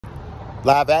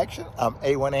Live action, I'm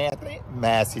A-1 Anthony,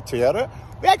 Massey Toyota.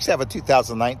 We actually have a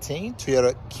 2019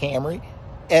 Toyota Camry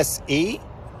SE.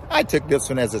 I took this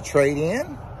one as a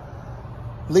trade-in.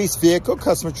 Lease vehicle,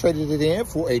 customer traded it in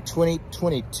for a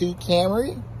 2022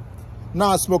 Camry.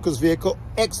 Non-smoker's vehicle,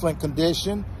 excellent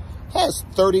condition, has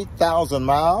 30,000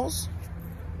 miles.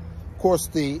 Of course,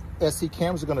 the SE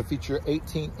Camrys are going to feature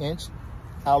 18-inch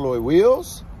alloy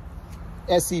wheels,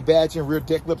 SE badge and rear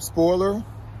deck lip spoiler,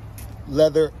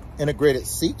 leather integrated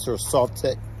seats, or soft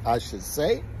tech, I should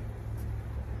say.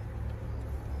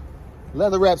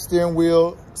 Leather wrap steering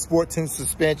wheel, sport tune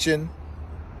suspension,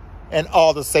 and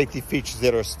all the safety features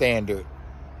that are standard.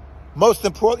 Most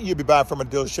importantly, you'll be buying from a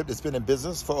dealership that's been in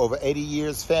business for over 80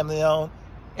 years, family owned,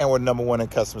 and we're #1 in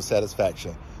customer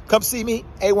satisfaction. Come see me,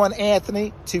 A1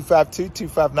 Anthony,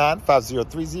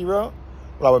 252-259-5030.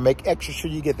 Well, I will make extra sure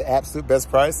you get the absolute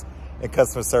best price and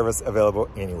customer service available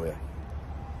anywhere.